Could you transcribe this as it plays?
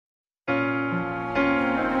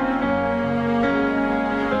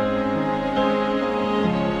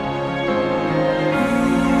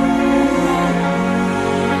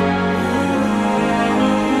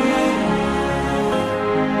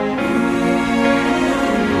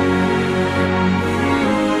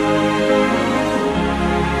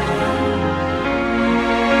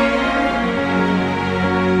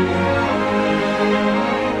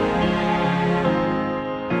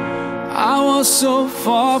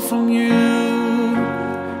from you,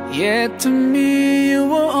 yet to me you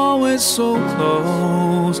were always so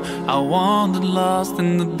close. I wandered lost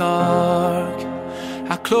in the dark.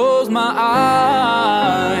 I closed my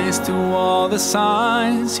eyes to all the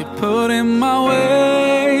signs you put in my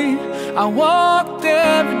way. I walked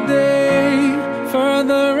every day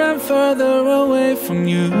further and further away from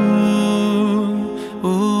you.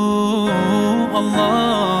 Ooh,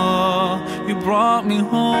 Allah, you brought me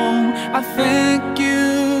home. I thank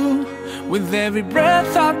you with every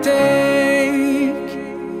breath I take.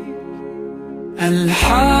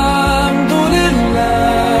 Alhamdulillah,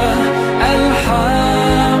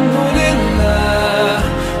 Alhamdulillah,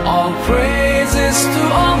 all praises to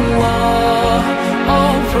Allah,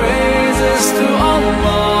 all praises to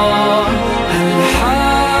Allah.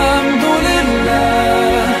 Alhamdulillah,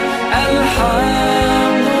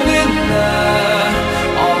 Alhamdulillah,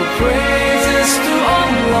 all praises to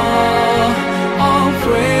Allah, all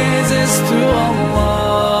praises to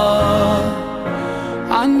Allah.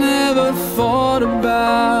 I never thought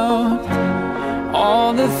about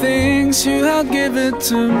all the things you had given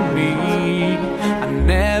to me. I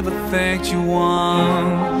never thanked you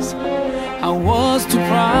once. I was too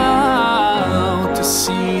proud to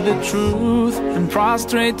see the truth and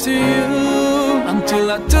prostrate to you, until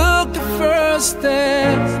I took the first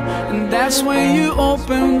step, and that's when you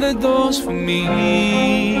opened the doors for me.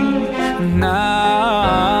 And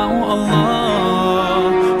now,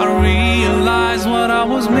 Allah, I realize what I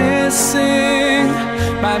was missing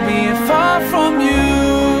by being far from you.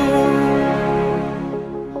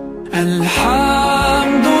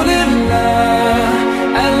 Alhamdulillah,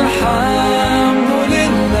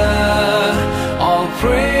 Alhamdulillah, all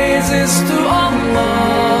praises to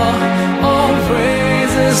Allah, all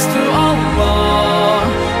praises to Allah.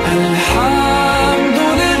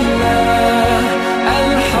 Alhamdulillah,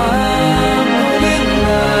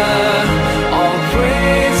 Alhamdulillah, all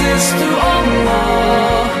praises to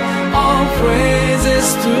Allah, all praises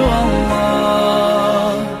to Allah.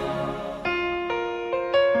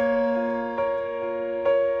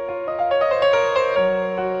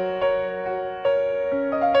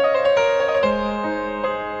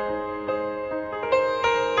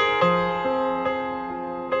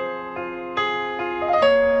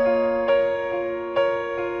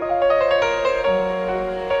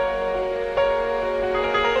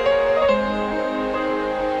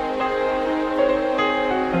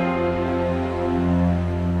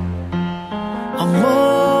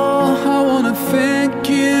 Allah, I wanna thank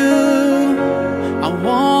you. I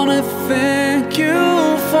wanna thank you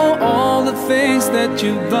for all the things that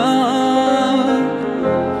you've done.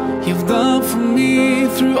 You've done for me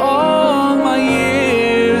through all my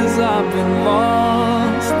years I've been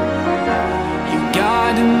lost. You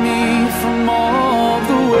guided me from all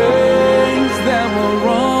the ways that were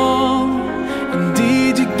wrong.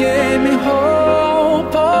 Indeed, you gave me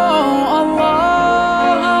hope. Oh,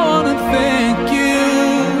 Allah, I wanna thank you.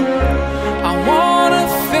 I wanna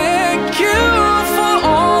thank you for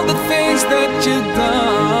all the things that you've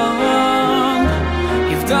done.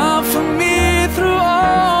 You've done for me through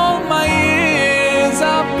all my years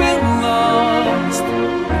I've been lost.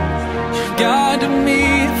 You guided me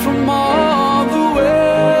from all the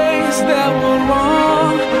ways that were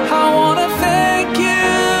wrong. I wanna thank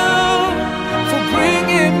you for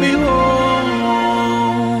bringing me home.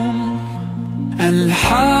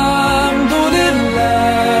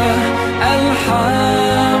 Alhamdulillah,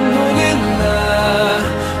 Alhamdulillah,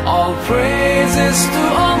 all praises to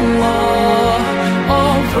Allah,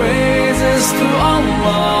 all praises to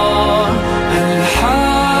Allah.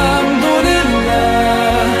 Alhamdulillah,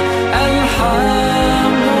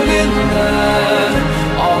 Alhamdulillah,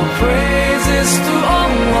 all praises to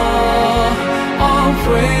Allah, all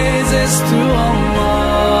praises to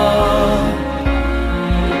Allah.